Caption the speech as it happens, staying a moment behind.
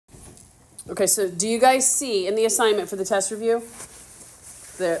Okay, so do you guys see in the assignment for the test review?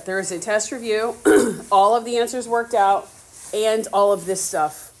 There is a test review, all of the answers worked out, and all of this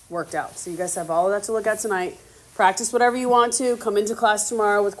stuff worked out. So you guys have all of that to look at tonight. Practice whatever you want to. Come into class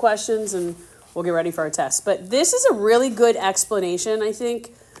tomorrow with questions, and we'll get ready for our test. But this is a really good explanation, I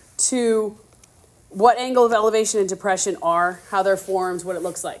think, to what angle of elevation and depression are, how they're formed, what it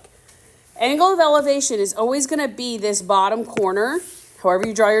looks like. Angle of elevation is always going to be this bottom corner. However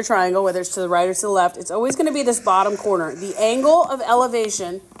you draw your triangle, whether it's to the right or to the left, it's always going to be this bottom corner. The angle of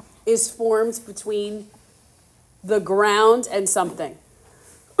elevation is formed between the ground and something.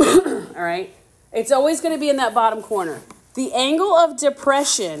 All right? It's always going to be in that bottom corner. The angle of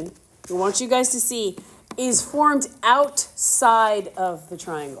depression, I want you guys to see, is formed outside of the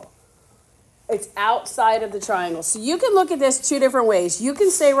triangle. It's outside of the triangle. So you can look at this two different ways. You can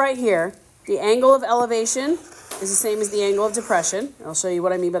say right here, the angle of elevation is the same as the angle of depression. I'll show you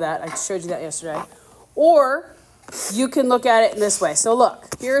what I mean by that. I showed you that yesterday. Or you can look at it in this way. So look,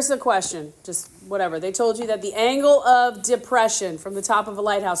 here's the question. Just whatever. They told you that the angle of depression from the top of a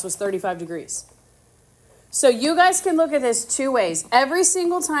lighthouse was 35 degrees. So you guys can look at this two ways. Every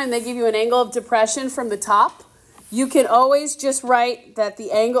single time they give you an angle of depression from the top, you can always just write that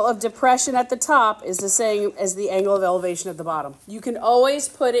the angle of depression at the top is the same as the angle of elevation at the bottom. You can always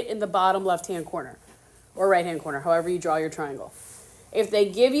put it in the bottom left-hand corner or right-hand corner, however you draw your triangle. If they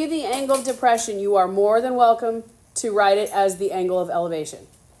give you the angle of depression, you are more than welcome to write it as the angle of elevation.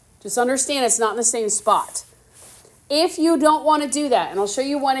 Just understand it's not in the same spot. If you don't want to do that, and I'll show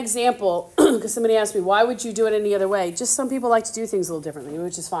you one example, because somebody asked me, why would you do it any other way? Just some people like to do things a little differently,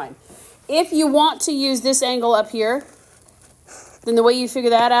 which is fine. If you want to use this angle up here, then the way you figure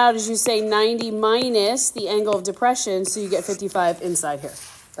that out is you say 90 minus the angle of depression, so you get 55 inside here.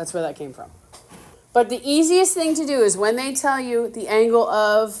 That's where that came from. But the easiest thing to do is when they tell you the angle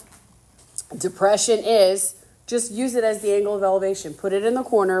of depression is, just use it as the angle of elevation. Put it in the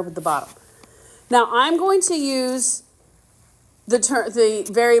corner with the bottom. Now, I'm going to use the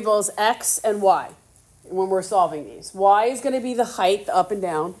variables x and y when we're solving these. Y is going to be the height, the up and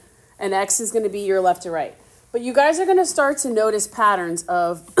down, and x is going to be your left to right. But you guys are going to start to notice patterns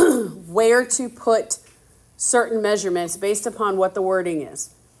of where to put certain measurements based upon what the wording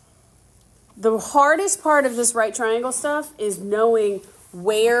is. The hardest part of this right triangle stuff is knowing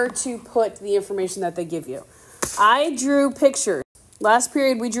where to put the information that they give you. I drew pictures. Last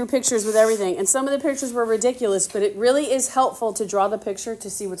period, we drew pictures with everything, and some of the pictures were ridiculous, but it really is helpful to draw the picture to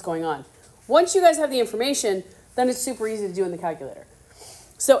see what's going on. Once you guys have the information, then it's super easy to do in the calculator.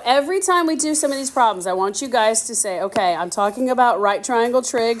 So every time we do some of these problems, I want you guys to say, okay, I'm talking about right triangle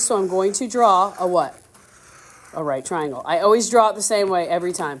trig, so I'm going to draw a what? A right triangle. I always draw it the same way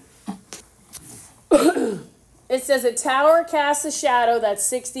every time. It says a tower casts a shadow that's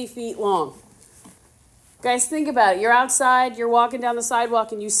 60 feet long. Guys, think about it. You're outside, you're walking down the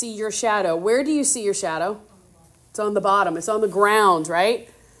sidewalk, and you see your shadow. Where do you see your shadow? It's on the bottom. It's on the ground, right?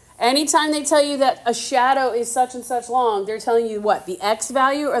 Anytime they tell you that a shadow is such and such long, they're telling you what? The x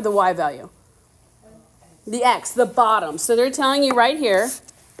value or the y value? The x, the bottom. So they're telling you right here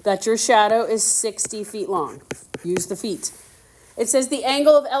that your shadow is 60 feet long. Use the feet. It says the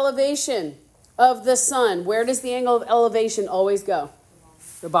angle of elevation of the sun. Where does the angle of elevation always go?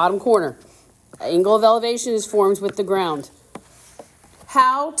 The bottom corner. Angle of elevation is formed with the ground.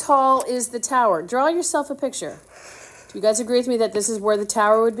 How tall is the tower? Draw yourself a picture. Do you guys agree with me that this is where the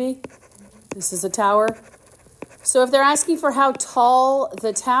tower would be? This is a tower. So if they're asking for how tall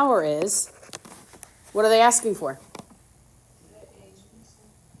the tower is, what are they asking for?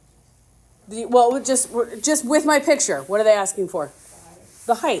 Well, just with my picture, what are they asking for?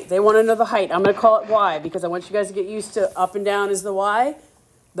 The height. They want to know the height. I'm going to call it y because I want you guys to get used to up and down is the y.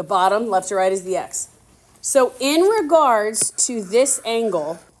 The bottom, left to right, is the x. So in regards to this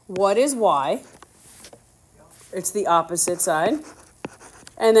angle, what is y? It's the opposite side.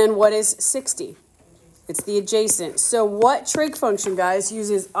 And then what is 60? It's the adjacent. So what trig function, guys,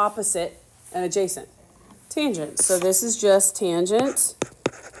 uses opposite and adjacent? Tangent. So this is just tangent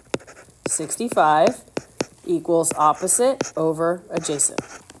 65 equals opposite over adjacent.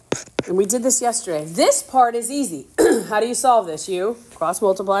 And we did this yesterday. This part is easy. How do you solve this? You cross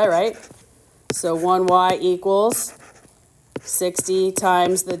multiply, right? So 1y equals 60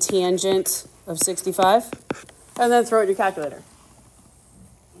 times the tangent of 65. And then throw it in your calculator.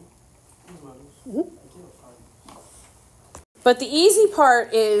 Mm-hmm. But the easy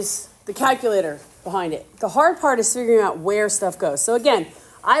part is the calculator behind it. The hard part is figuring out where stuff goes. So again,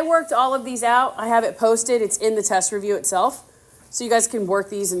 I worked all of these out. I have it posted. It's in the test review itself. So you guys can work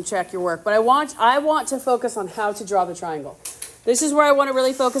these and check your work. But I want to focus on how to draw the triangle. This is where I want to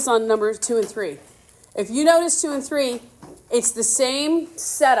really focus on numbers 2 and 3. If you notice 2 and 3, it's the same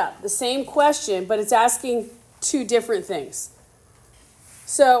setup, the same question, but it's asking two different things.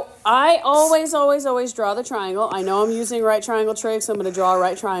 So I always draw the triangle. I know I'm using right triangle tricks. So I'm going to draw a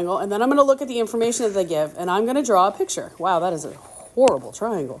right triangle, and then I'm going to look at the information that they give, and I'm going to draw a picture. Wow, that is a horrible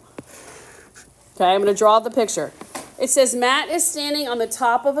triangle. Okay, I'm going to draw the picture. It says Matt is standing on the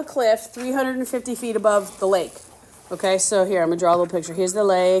top of a cliff 350 feet above the lake. Okay, so here, I'm going to draw a little picture. Here's the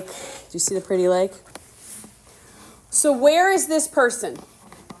lake. Do you see the pretty lake? So where is this person?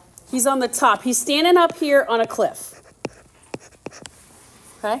 He's on the top. He's standing up here on a cliff.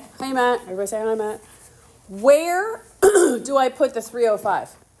 Okay, hey, Matt. Everybody say hi, Matt. Where do I put the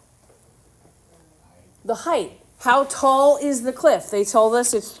 305? The height. How tall is the cliff? They told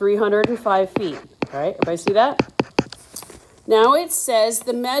us it's 305 feet. All right, everybody see that? Now it says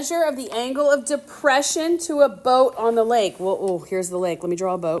the measure of the angle of depression to a boat on the lake. Well, oh, here's the lake. Let me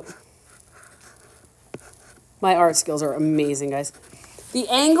draw a boat. My art skills are amazing, guys. The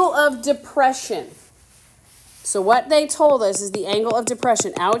angle of depression. So what they told us is the angle of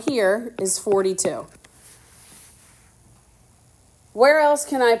depression out here is 42. Where else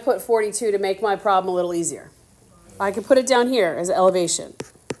can I put 42 to make my problem a little easier? I can put it down here as elevation.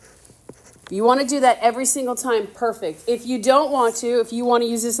 You want to do that every single time, perfect. If you don't want to, if you want to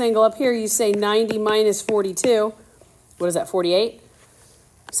use this angle up here, you say 90 minus 42. What is that, 48?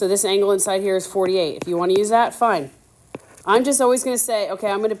 So this angle inside here is 48. If you want to use that, fine. I'm just always going to say, okay,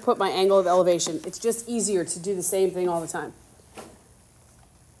 I'm going to put my angle of elevation. It's just easier to do the same thing all the time.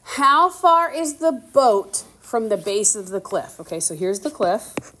 How far is the boat from the base of the cliff? Okay, so here's the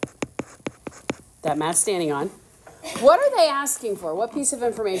cliff that Matt's standing on. What are they asking for? What piece of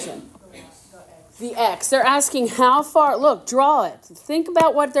information? The X. They're asking how far, look, draw it. Think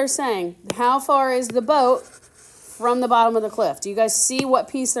about what they're saying. How far is the boat from the bottom of the cliff? Do you guys see what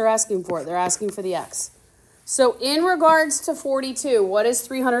piece they're asking for? They're asking for the X. So in regards to 42, what is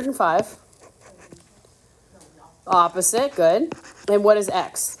 305? Opposite, good. And what is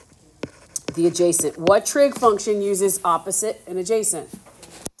X? The adjacent. What trig function uses opposite and adjacent?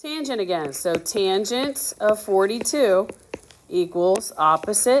 Tangent again. So tangent of 42 equals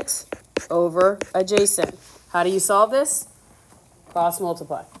opposite over adjacent. How do you solve this? Cross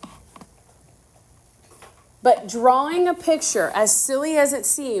multiply. But drawing a picture, as silly as it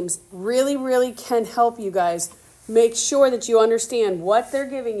seems, really can help you guys make sure that you understand what they're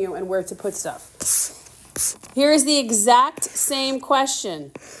giving you and where to put stuff. Here is the exact same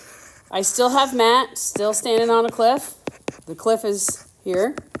question. I still have Matt still standing on a cliff. The cliff is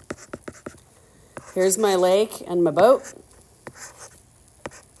here. Here's my lake and my boat.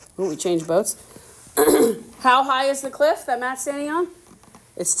 Oh, we changed boats. How high is the cliff that Matt's standing on?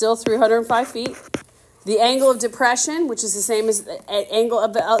 It's still 305 feet. The angle of depression, which is the same as the angle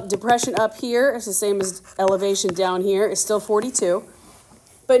of the depression up here, is the same as elevation down here, is still 42.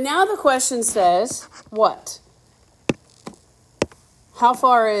 But now the question says, what? How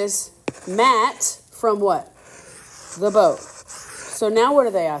far is Matt from what? The boat. So now what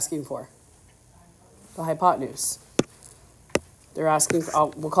are they asking for? The hypotenuse. They're asking for,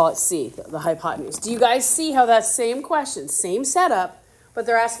 oh, we'll call it C, the hypotenuse. Do you guys see how that same question, same setup, but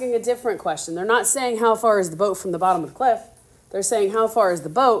they're asking a different question? They're not saying how far is the boat from the bottom of the cliff. They're saying how far is the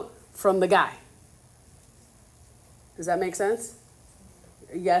boat from the guy. Does that make sense?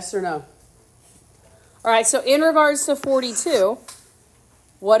 Yes or no? All right, so in regards to 42,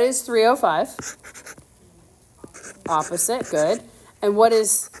 what is 305? Opposite, good. And what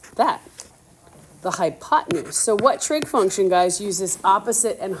is that? The hypotenuse. So what trig function, guys, uses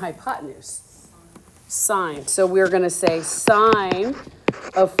opposite and hypotenuse? Sine. So we're going to say sine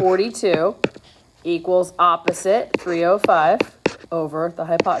of 42 equals opposite 305 over the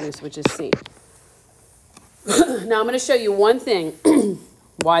hypotenuse, which is C. Now I'm going to show you one thing,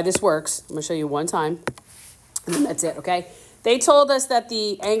 why this works. I'm going to show you one time, and then that's it, okay? They told us that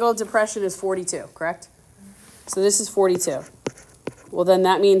the angle of depression is 42, correct? So this is 42. Well, then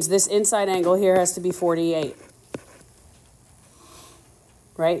that means this inside angle here has to be 48.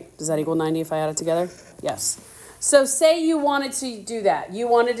 Right? Does that equal 90 if I add it together? Yes. So say you wanted to do that. You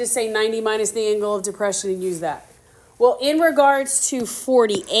wanted to say 90 minus the angle of depression and use that. Well, in regards to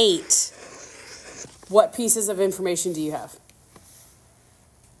 48, what pieces of information do you have?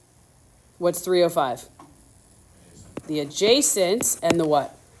 What's 305? The adjacent and the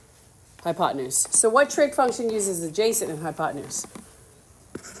what? Hypotenuse. So what trig function uses adjacent and hypotenuse?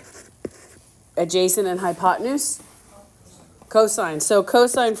 Adjacent and hypotenuse? Cosine. So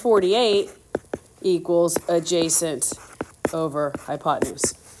cosine 48 equals adjacent over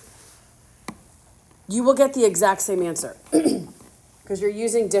hypotenuse. You will get the exact same answer. because you're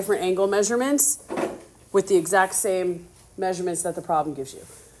using different angle measurements with the exact same measurements that the problem gives you.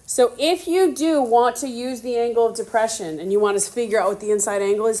 So if you do want to use the angle of depression and you want to figure out what the inside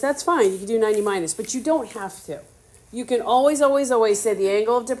angle is, that's fine. You can do 90 minus, but you don't have to. You can always, always, always say the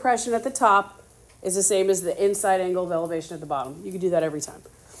angle of depression at the top is the same as the inside angle of elevation at the bottom. You can do that every time,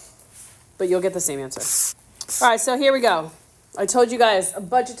 but you'll get the same answer. All right, so here we go. I told you guys a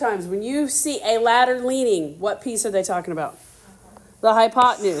bunch of times, when you see a ladder leaning, what piece are they talking about? The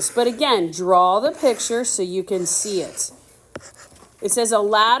hypotenuse. But again, draw the picture so you can see it. It says a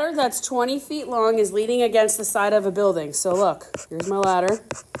ladder that's 20 feet long is leaning against the side of a building. So look, here's my ladder.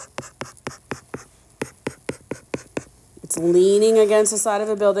 It's leaning against the side of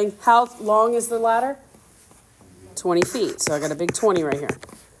a building. How long is the ladder? 20 feet. So I got a big 20 right here.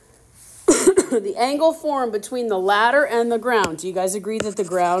 The angle formed between the ladder and the ground. Do you guys agree that the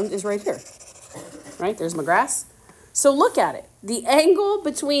ground is right here? Right? There's my grass. So look at it. The angle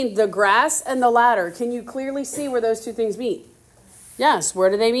between the grass and the ladder, can you clearly see where those two things meet? Yes.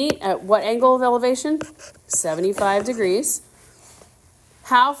 Where do they meet? At what angle of elevation? 75 degrees.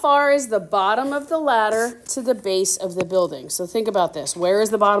 How far is the bottom of the ladder to the base of the building? So think about this. Where is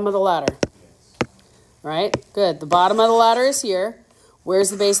the bottom of the ladder? Right? Good. The bottom of the ladder is here. Where's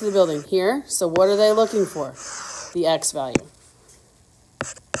the base of the building? Here. So what are they looking for? The X value.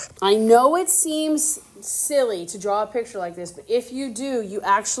 I know it seems silly to draw a picture like this, but if you do, you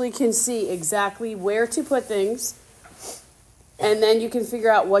actually can see exactly where to put things, and then you can figure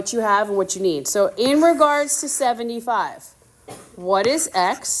out what you have and what you need. So in regards to 75, what is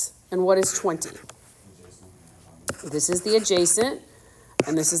X and what is 20? This is the adjacent,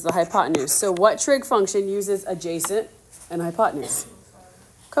 and this is the hypotenuse. So what trig function uses adjacent and hypotenuse?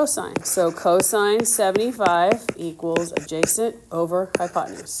 Cosine. So cosine 75 equals adjacent over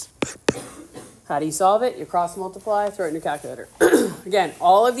hypotenuse. How do you solve it? You cross multiply, throw it in your calculator. Again,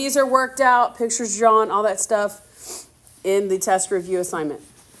 all of these are worked out, pictures drawn, all that stuff in the test review assignment.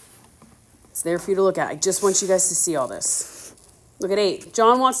 It's there for you to look at. I just want you guys to see all this. Look at 8.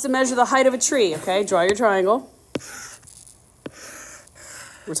 John wants to measure the height of a tree. Okay, draw your triangle.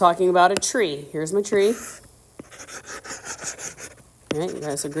 We're talking about a tree. Here's my tree. All right, you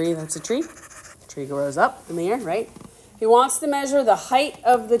guys agree that's a tree? The tree grows up in the air, right? He wants to measure the height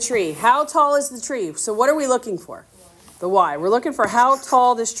of the tree. How tall is the tree? So what are we looking for? The Y. We're looking for how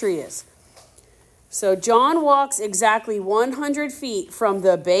tall this tree is. So John walks exactly 100 feet from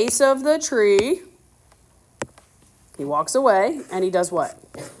the base of the tree. He walks away, and he does what?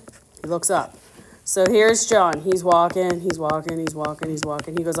 He looks up. So here's John. He's walking, he's walking, he's walking, he's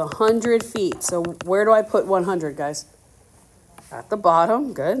walking. He goes 100 feet. So where do I put 100, guys? At the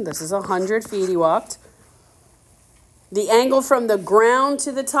bottom. Good. This is 100 feet he walked. The angle from the ground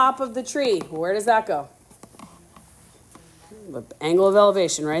to the top of the tree, where does that go? The angle of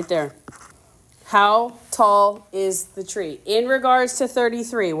elevation right there. How tall is the tree? In regards to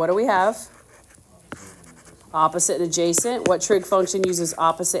 33, what do we have? Opposite and adjacent. What trig function uses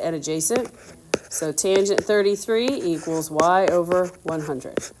opposite and adjacent? So tangent 33 equals y over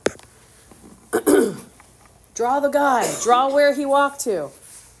 100. Draw the guy. Draw where he walked to.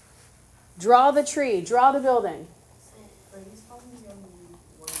 Draw the tree. Draw the building.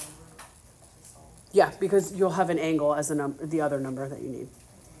 Yeah, because you'll have an angle as the other number that you need.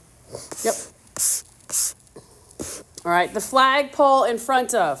 Yep. All right, the flagpole in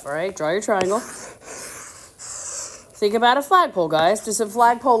front of. All right, draw your triangle. Think about a flagpole, guys. Does a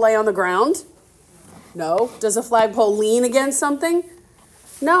flagpole lay on the ground? No. Does a flagpole lean against something?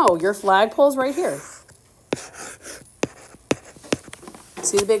 No, your flagpole's right here.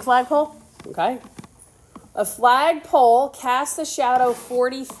 See the big flagpole? Okay. A flagpole casts a shadow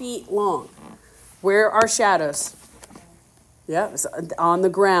 40 feet long. Where are shadows? Yeah, it's on the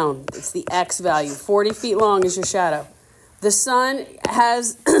ground. It's the X value. 40 feet long is your shadow. The sun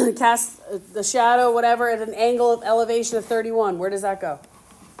has cast the shadow, whatever, at an angle of elevation of 31. Where does that go?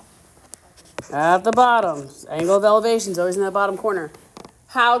 At the bottom. Angle of elevation is always in that bottom corner.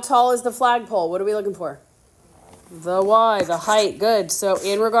 How tall is the flagpole? What are we looking for? The Y, the height. Good. So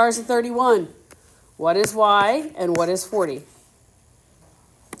in regards to 31, what is Y and what is 40?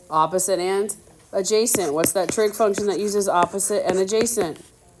 Opposite and adjacent. What's that trig function that uses opposite and adjacent?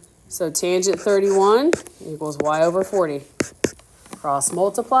 So tangent 31 equals y over 40. Cross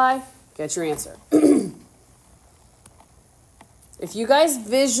multiply, get your answer. If you guys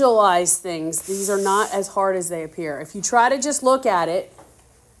visualize things, these are not as hard as they appear. If you try to just look at it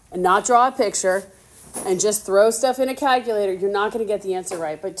and not draw a picture and just throw stuff in a calculator, you're not going to get the answer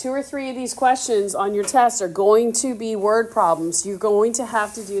right. But 2 or 3 of these questions on your test are going to be word problems. You're going to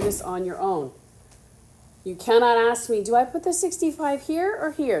have to do this on your own. You cannot ask me, do I put the 65 here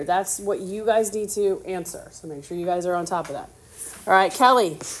or here? That's what you guys need to answer. So make sure you guys are on top of that. All right,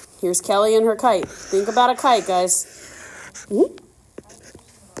 Kelly. Here's Kelly and her kite. Think about a kite, guys. Mm-hmm.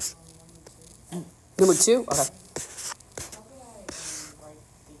 Number 2? Okay.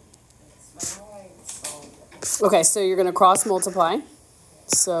 Okay, so you're going to cross multiply.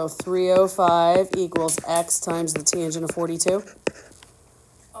 So 305 equals x times the tangent of 42.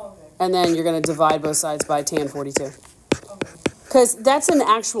 And then you're going to divide both sides by tan 42. Because that's an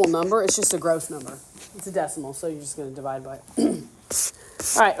actual number. It's just a gross number. It's a decimal, so you're just going to divide by it.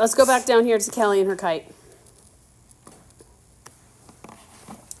 All right, let's go back down here to Kelly and her kite.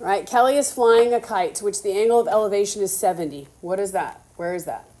 All right, Kelly is flying a kite to which the angle of elevation is 70. What is that? Where is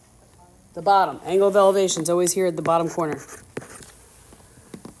that? The bottom. Angle of elevation is always here at the bottom corner.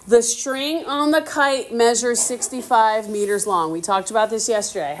 The string on the kite measures 65 meters long. We talked about this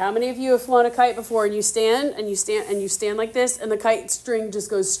yesterday. How many of you have flown a kite before and you stand like this and the kite string just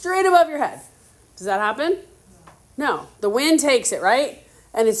goes straight above your head? Does that happen? No. The wind takes it, right?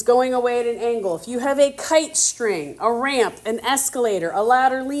 And it's going away at an angle. If you have a kite string, a ramp, an escalator, a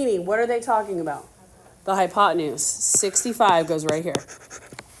ladder leaning, what are they talking about? The hypotenuse. 65 goes right here.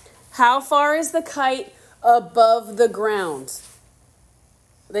 How far is the kite above the ground?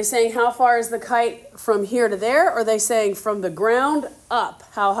 Are they saying how far is the kite from here to there? Or are they saying from the ground up?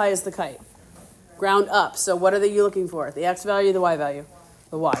 How high is the kite? Ground up. So what are you looking for? The x value, the y value?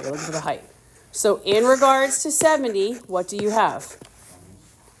 The y. You're looking for the height. So in regards to 70, what do you have?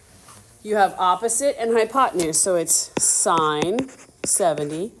 You have opposite and hypotenuse. So it's sine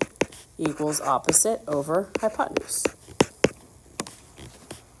 70 equals opposite over hypotenuse.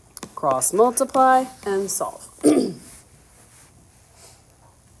 Cross multiply and solve. You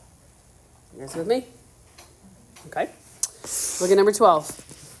guys with me? Okay. Look at number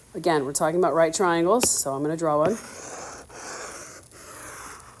 12. Again, we're talking about right triangles, so I'm going to draw one.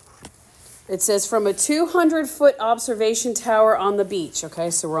 It says from a 200-foot observation tower on the beach. Okay,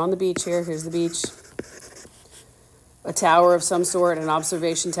 so we're on the beach here. Here's the beach. A tower of some sort, an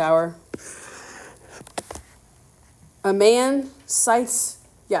observation tower. A man sights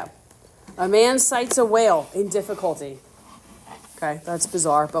a whale in difficulty. Okay, that's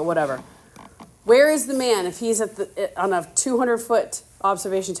bizarre, but whatever. Where is the man if he's on a 200-foot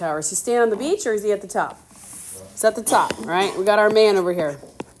observation tower? Is he standing on the beach or is he at the top? He's at the top, right? We got our man over here,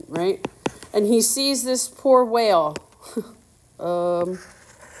 right? And he sees this poor whale.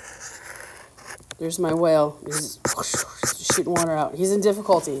 There's my whale. He's shooting water out. He's in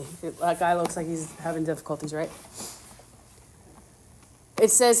difficulty. That guy looks like he's having difficulties, right? It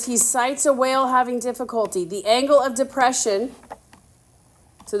says he sights a whale having difficulty. The angle of depression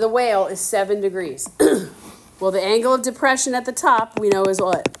to the whale is 7 degrees. Well, the angle of depression at the top, we know is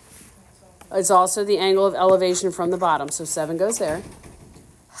what? It's also the angle of elevation from the bottom. So 7 goes there.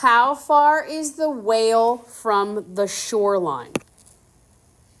 How far is the whale from the shoreline?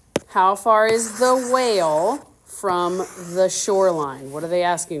 How far is the whale from the shoreline? What are they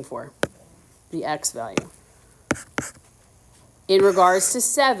asking for? The x value. In regards to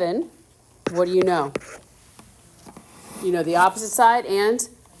 7, what do you know? You know the opposite side and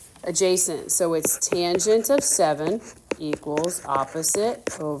adjacent. So it's tangent of 7 equals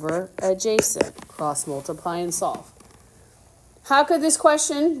opposite over adjacent. Cross multiply and solve. How could this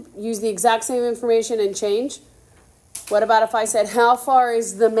question use the exact same information and change? What about if I said, how far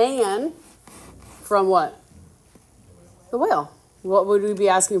is the man from what? The whale. What would we be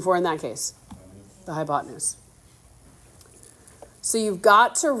asking for in that case? The hypotenuse. So you've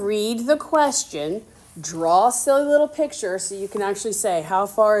got to read the question, draw a silly little picture so you can actually say, how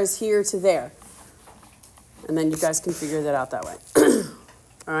far is here to there? And then you guys can figure that out that way.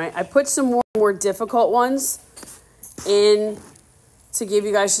 All right, I put some more difficult ones in to give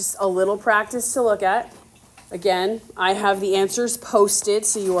you guys just a little practice to look at. Again, I have the answers posted,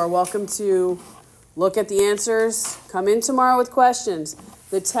 so you are welcome to look at the answers. Come in tomorrow with questions.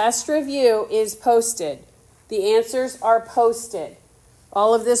 The test review is posted. The answers are posted.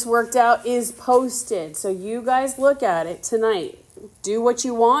 All of this worked out is posted. So you guys look at it tonight. Do what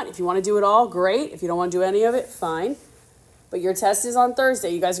you want. If you want to do it all, great. If you don't want to do any of it, fine. But your test is on Thursday.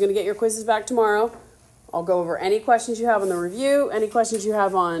 You guys are going to get your quizzes back tomorrow. I'll go over any questions you have on the review, any questions you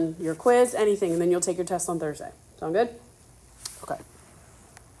have on your quiz, anything, and then you'll take your test on Thursday. Sound good? Okay.